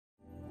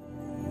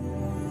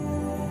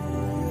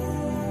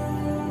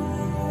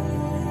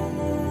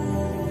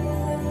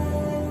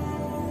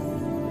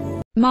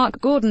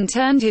Mark Gordon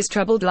turned his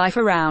troubled life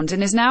around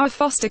and is now a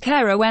foster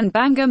carer. When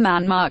Bangor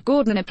man Mark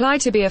Gordon applied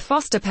to be a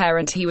foster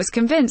parent, he was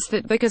convinced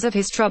that because of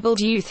his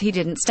troubled youth he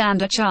didn't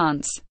stand a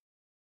chance.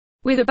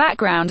 With a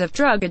background of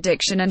drug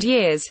addiction and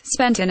years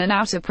spent in and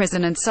out of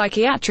prison and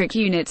psychiatric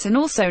units, and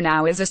also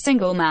now as a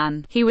single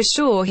man, he was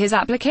sure his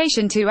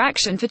application to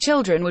Action for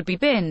Children would be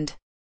binned.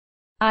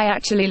 "I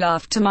actually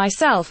laughed to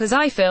myself as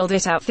I filled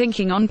it out,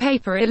 thinking on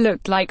paper it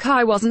looked like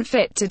I wasn't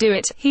fit to do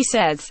it," he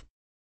says.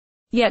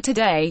 Yet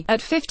today,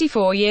 at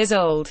 54 years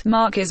old,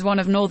 Mark is one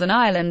of Northern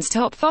Ireland's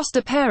top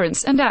foster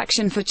parents, and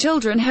Action for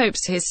Children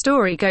hopes his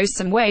story goes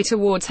some way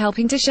towards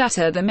helping to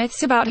shatter the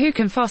myths about who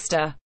can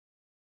foster.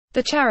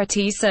 The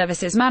charity's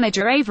services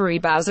manager Avery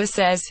Bowser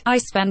says, "I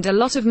spend a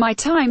lot of my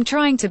time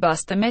trying to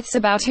bust the myths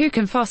about who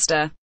can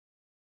foster.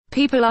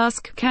 People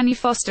ask, can you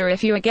foster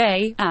if you are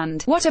gay?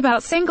 And what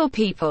about single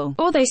people?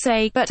 Or they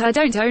say, but I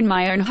don't own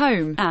my own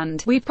home,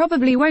 and we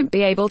probably won't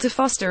be able to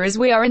foster as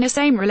we are in a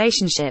same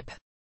relationship."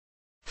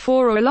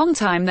 For a long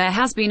time there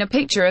has been a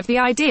picture of the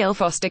ideal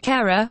foster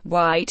carer: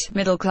 white,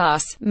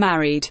 middle-class,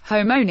 married,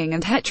 home-owning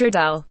and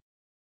heterodal.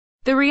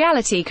 The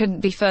reality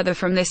couldn't be further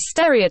from this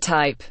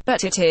stereotype,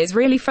 but it is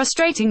really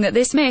frustrating that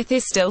this myth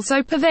is still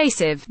so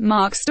pervasive.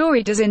 Mark's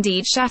story does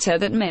indeed shatter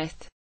that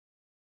myth.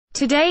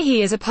 Today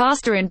he is a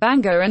pastor in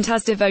Bangor and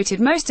has devoted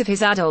most of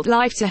his adult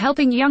life to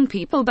helping young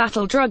people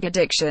battle drug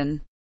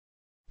addiction.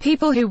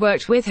 People who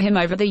worked with him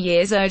over the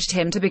years urged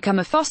him to become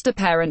a foster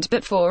parent,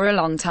 but for a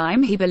long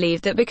time he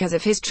believed that because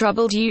of his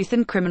troubled youth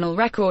and criminal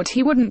record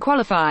he wouldn't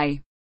qualify.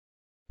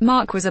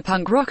 Mark was a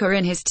punk rocker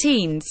in his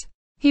teens.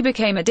 He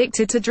became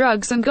addicted to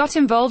drugs and got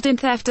involved in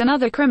theft and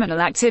other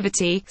criminal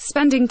activity,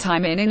 spending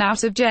time in and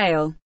out of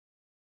jail.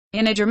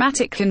 In a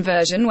dramatic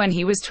conversion when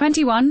he was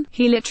 21,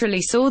 he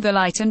literally saw the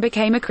light and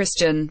became a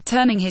Christian,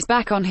 turning his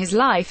back on his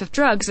life of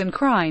drugs and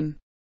crime.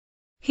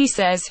 He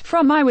says,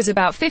 "From I was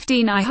about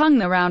 15 I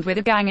hung around with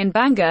a gang in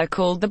Bangor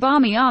called the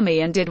Barmy Army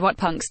and did what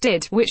punks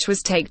did, which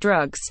was take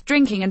drugs,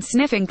 drinking and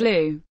sniffing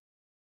glue.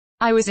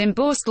 I was in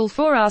Borstal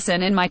for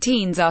arson in my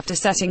teens after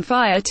setting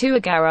fire to a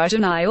garage,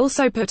 and I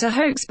also put a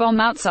hoax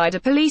bomb outside a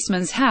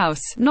policeman's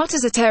house, not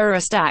as a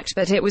terrorist act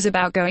but it was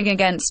about going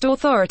against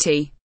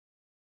authority.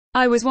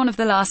 I was one of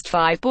the last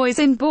 5 boys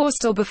in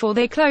Borstal before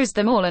they closed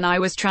them all, and I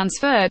was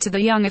transferred to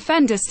the Young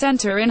Offenders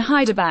Centre in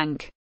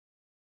Hyderbank.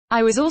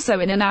 I was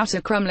also in and out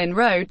of Crumlin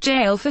Road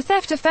jail for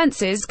theft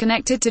offences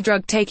connected to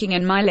drug taking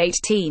in my late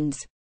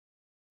teens.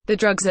 The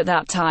drugs at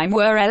that time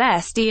were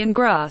LSD and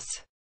grass.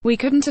 We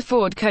couldn't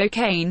afford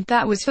cocaine,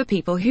 that was for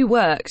people who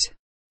worked.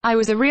 I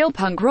was a real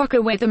punk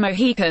rocker with a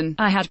Mohican.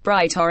 I had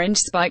bright orange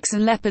spikes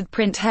and leopard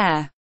print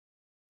hair.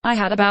 I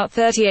had about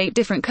 38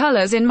 different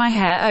colours in my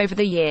hair over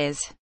the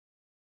years.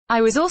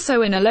 I was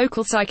also in a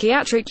local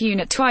psychiatric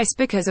unit twice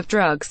because of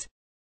drugs."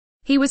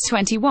 He was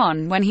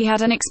 21 when he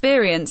had an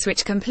experience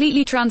which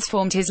completely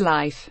transformed his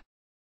life.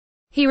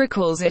 He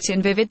recalls it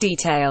in vivid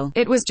detail.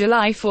 "It was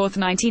July 4,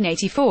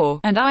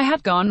 1984, and I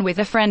had gone with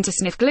a friend to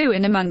sniff glue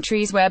in among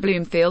trees where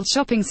Bloomfield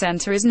Shopping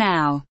Centre is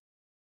now.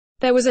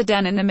 There was a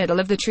den in the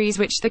middle of the trees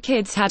which the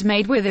kids had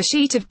made with a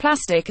sheet of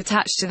plastic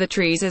attached to the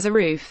trees as a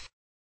roof.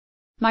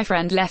 My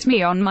friend left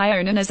me on my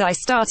own, and as I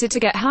started to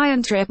get high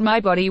and trip, my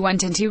body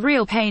went into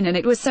real pain and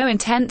it was so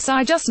intense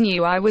I just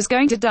knew I was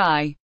going to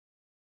die.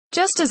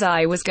 Just as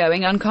I was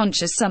going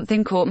unconscious,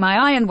 something caught my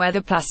eye, and where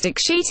the plastic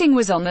sheeting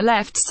was on the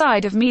left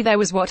side of me there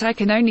was what I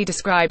can only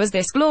describe as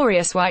this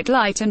glorious white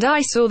light, and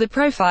I saw the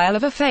profile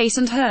of a face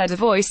and heard a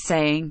voice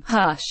saying,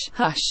 'Hush,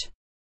 hush.'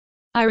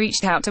 I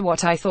reached out to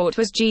what I thought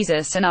was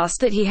Jesus and asked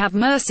that he have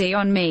mercy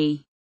on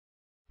me.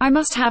 I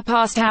must have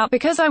passed out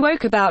because I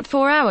woke about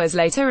 4 hours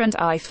later and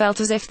I felt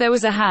as if there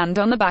was a hand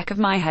on the back of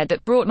my head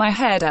that brought my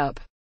head up.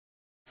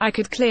 I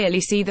could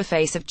clearly see the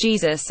face of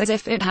Jesus as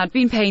if it had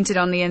been painted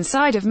on the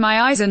inside of my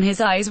eyes, and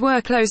his eyes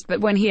were closed, but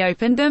when he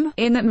opened them,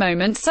 in that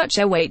moment such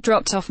a weight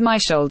dropped off my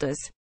shoulders.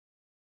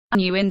 I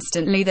knew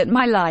instantly that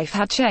my life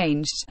had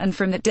changed, and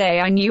from that day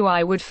I knew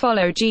I would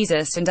follow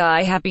Jesus, and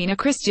I have been a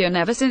Christian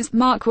ever since."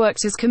 Mark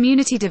worked as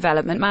community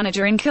development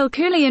manager in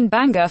Kilcooley in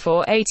Bangor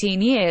for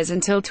 18 years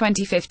until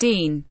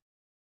 2015.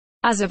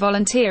 As a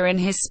volunteer in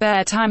his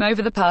spare time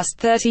over the past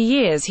 30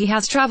 years he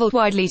has travelled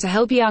widely to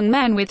help young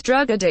men with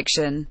drug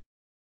addiction.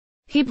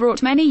 He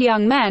brought many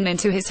young men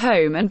into his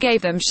home and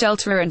gave them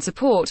shelter and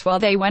support while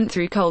they went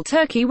through cold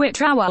turkey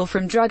withdrawal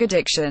from drug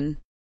addiction.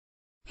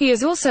 He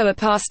is also a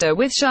pastor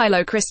with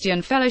Shiloh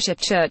Christian Fellowship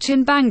Church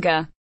in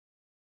Bangor.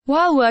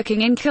 While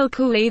working in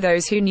Kilcooley,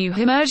 those who knew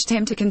him urged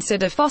him to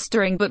consider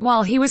fostering, but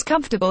while he was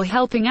comfortable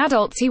helping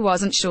adults he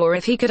wasn't sure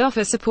if he could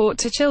offer support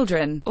to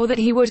children, or that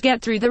he would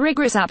get through the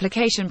rigorous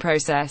application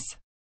process.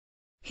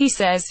 He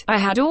says, "I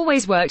had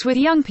always worked with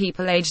young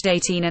people aged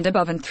 18 and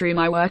above, and through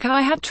my work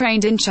I had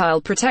trained in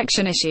child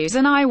protection issues,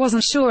 and I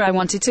wasn't sure I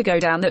wanted to go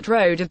down that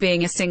road of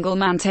being a single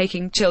man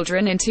taking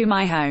children into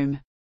my home.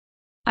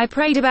 I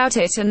prayed about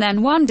it, and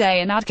then one day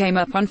an ad came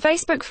up on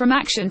Facebook from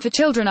Action for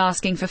Children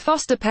asking for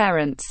foster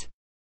parents.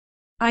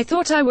 I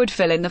thought I would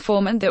fill in the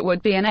form and that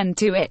would be an end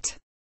to it.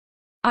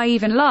 I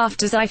even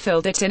laughed as I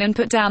filled it in and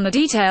put down the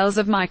details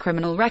of my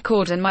criminal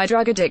record and my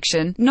drug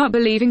addiction, not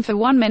believing for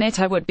 1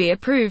 minute I would be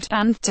approved,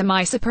 and, to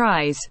my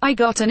surprise, I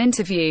got an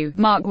interview.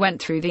 Mark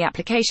went through the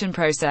application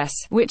process,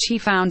 which he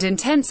found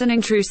intense and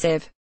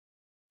intrusive.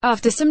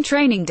 After some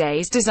training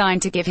days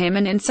designed to give him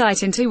an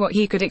insight into what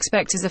he could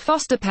expect as a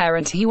foster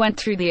parent, he went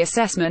through the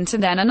assessment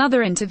and then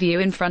another interview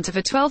in front of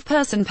a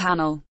 12-person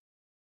panel.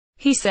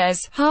 He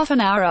says, half an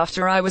hour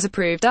after I was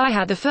approved, I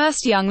had the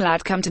first young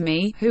lad come to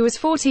me, who was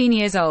 14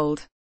 years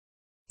old.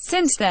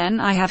 Since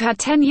then I have had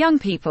 10 young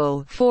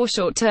people, 4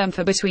 short-term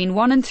for between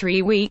 1 and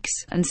 3 weeks,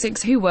 and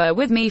 6 who were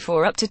with me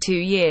for up to 2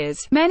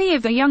 years. Many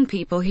of the young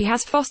people he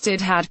has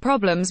fostered had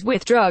problems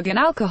with drug and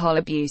alcohol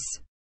abuse.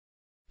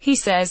 He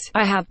says,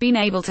 I have been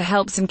able to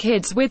help some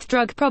kids with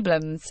drug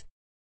problems.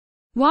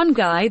 One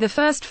guy the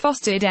first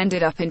fostered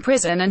ended up in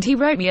prison, and he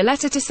wrote me a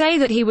letter to say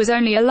that he was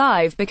only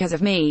alive because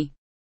of me.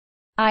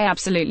 I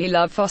absolutely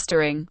love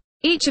fostering.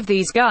 Each of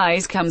these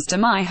guys comes to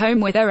my home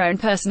with their own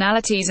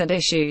personalities and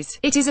issues.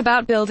 It is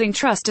about building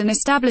trust and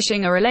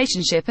establishing a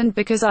relationship, and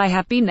because I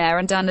have been there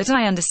and done it,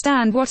 I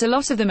understand what a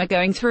lot of them are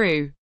going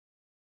through.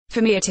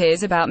 For me, it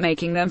is about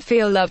making them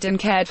feel loved and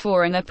cared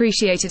for and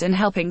appreciated, and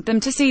helping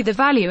them to see the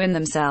value in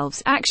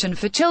themselves. Action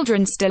for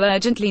Children still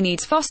urgently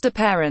needs foster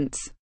parents.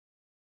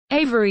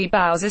 Avery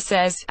Bowser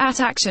says, at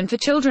Action for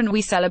Children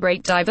we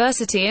celebrate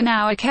diversity in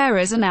our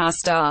carers and our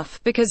staff,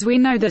 because we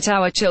know that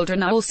our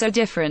children are also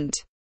different.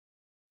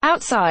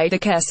 Outside the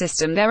care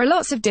system there are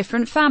lots of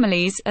different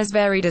families, as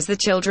varied as the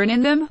children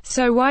in them,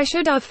 so why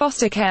should our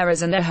foster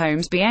carers and their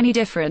homes be any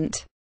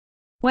different?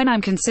 When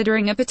I'm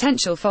considering a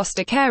potential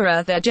foster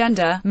carer, their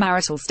gender,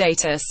 marital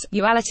status,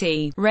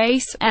 sexuality,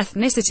 race,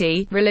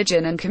 ethnicity,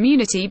 religion and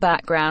community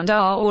background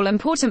are all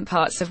important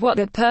parts of what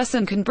that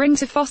person can bring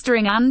to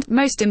fostering and,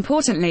 most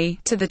importantly,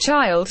 to the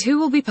child who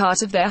will be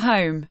part of their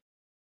home.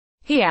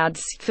 He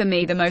adds, for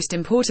me the most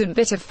important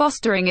bit of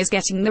fostering is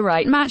getting the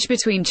right match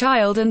between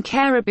child and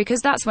carer, because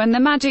that's when the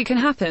magic can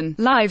happen.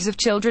 Lives of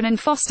children in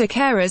foster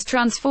carers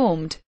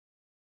transformed.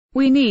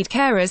 We need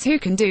carers who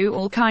can do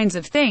all kinds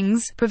of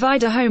things,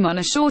 provide a home on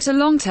a short or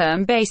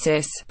long-term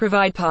basis,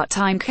 provide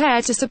part-time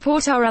care to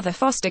support our other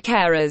foster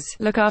carers,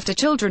 look after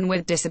children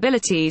with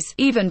disabilities,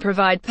 even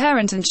provide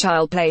parent and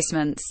child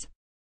placements.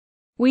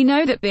 We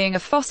know that being a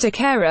foster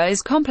carer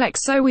is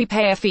complex, so we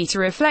pay a fee to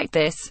reflect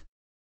this.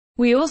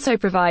 We also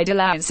provide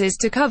allowances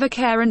to cover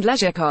care and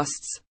leisure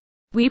costs.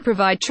 We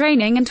provide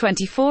training and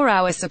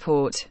 24-hour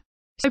support.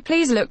 So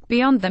please look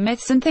beyond the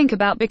myths and think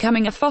about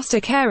becoming a foster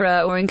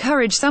carer, or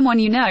encourage someone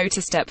you know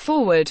to step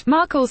forward.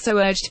 Mark also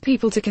urged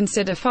people to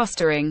consider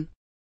fostering.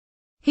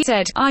 He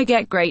said, I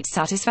get great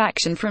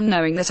satisfaction from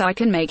knowing that I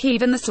can make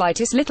even the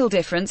slightest little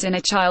difference in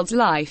a child's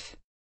life.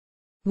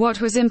 What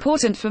was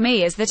important for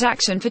me is that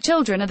Action for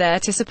Children are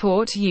there to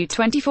support you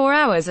 24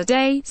 hours a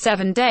day,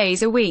 7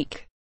 days a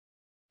week.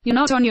 You're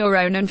not on your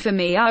own, and for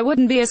me, I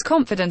wouldn't be as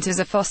confident as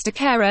a foster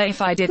carer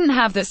if I didn't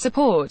have that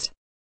support.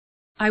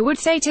 I would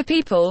say to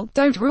people,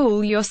 don't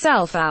rule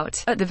yourself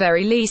out. At the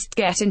very least,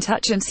 get in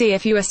touch and see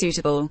if you are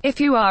suitable. If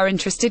you are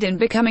interested in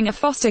becoming a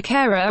foster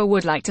carer or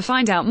would like to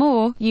find out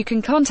more, you can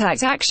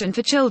contact Action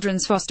for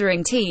Children's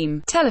fostering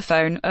team.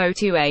 Telephone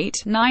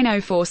 028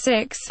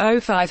 9046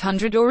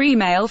 0500 or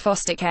email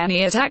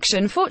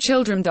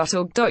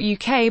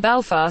fostercarey@actionforchildren.org.uk.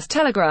 Belfast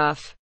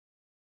Telegraph.